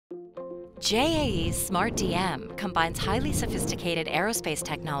JAE's Smart DM combines highly sophisticated aerospace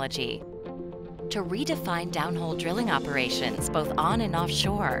technology to redefine downhole drilling operations both on and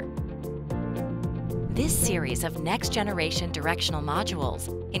offshore. This series of next-generation directional modules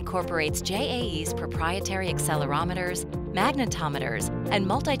incorporates JAE's proprietary accelerometers, magnetometers, and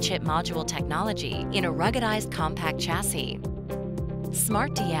multi-chip module technology in a ruggedized compact chassis.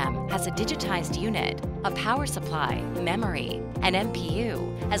 Smart DM has a digitized unit, a power supply, memory, an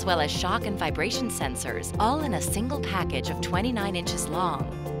MPU, as well as shock and vibration sensors, all in a single package of 29 inches long.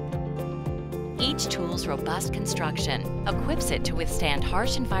 Each tool's robust construction equips it to withstand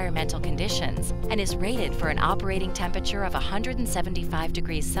harsh environmental conditions and is rated for an operating temperature of 175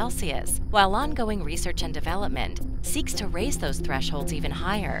 degrees Celsius, while ongoing research and development seeks to raise those thresholds even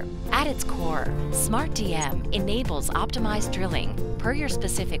higher. At its core, Smart DM enables optimized drilling per your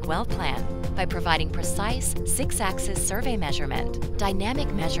specific well plan by providing precise 6-axis survey measurement, dynamic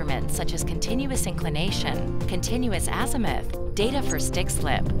measurements such as continuous inclination, continuous azimuth, data for stick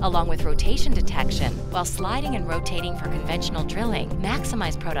slip, along with rotation detection, while sliding and rotating for conventional drilling,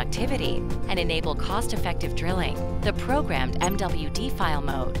 maximize productivity, and enable cost-effective drilling. The programmed MWD file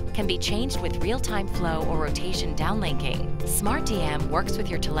mode can be changed with real-time flow or rotation downlinking. Smart DM works with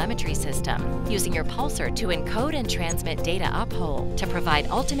your telemetry system, using your pulsar to encode and transmit data uphole to provide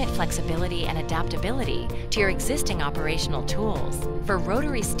ultimate flexibility and adaptability to your existing operational tools. For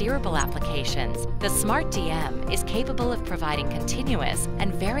rotary steerable applications, the Smart DM is capable of providing continuous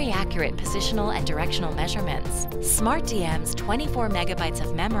and very accurate positional and directional measurements. Smart DM's 24 megabytes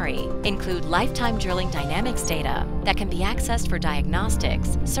of memory include lifetime drilling dynamics data that can be accessed for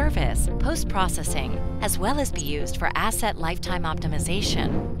diagnostics, service, post-processing, as well as be used for asset lifetime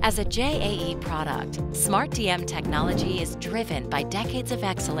optimization. As a JAE product, Smart DM technology is driven by decades of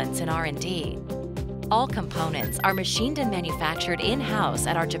excellence in R&D. All components are machined and manufactured in-house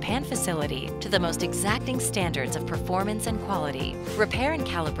at our Japan facility to the most exacting standards of performance and quality. Repair and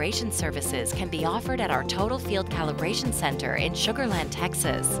calibration services can be offered at our Total Field Calibration Center in Sugar Land,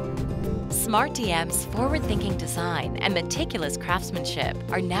 Texas. Smart DM's forward-thinking design and meticulous craftsmanship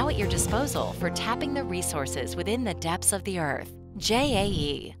are now at your disposal for tapping the resources within the depths of the earth.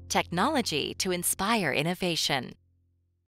 JAE, technology to inspire innovation.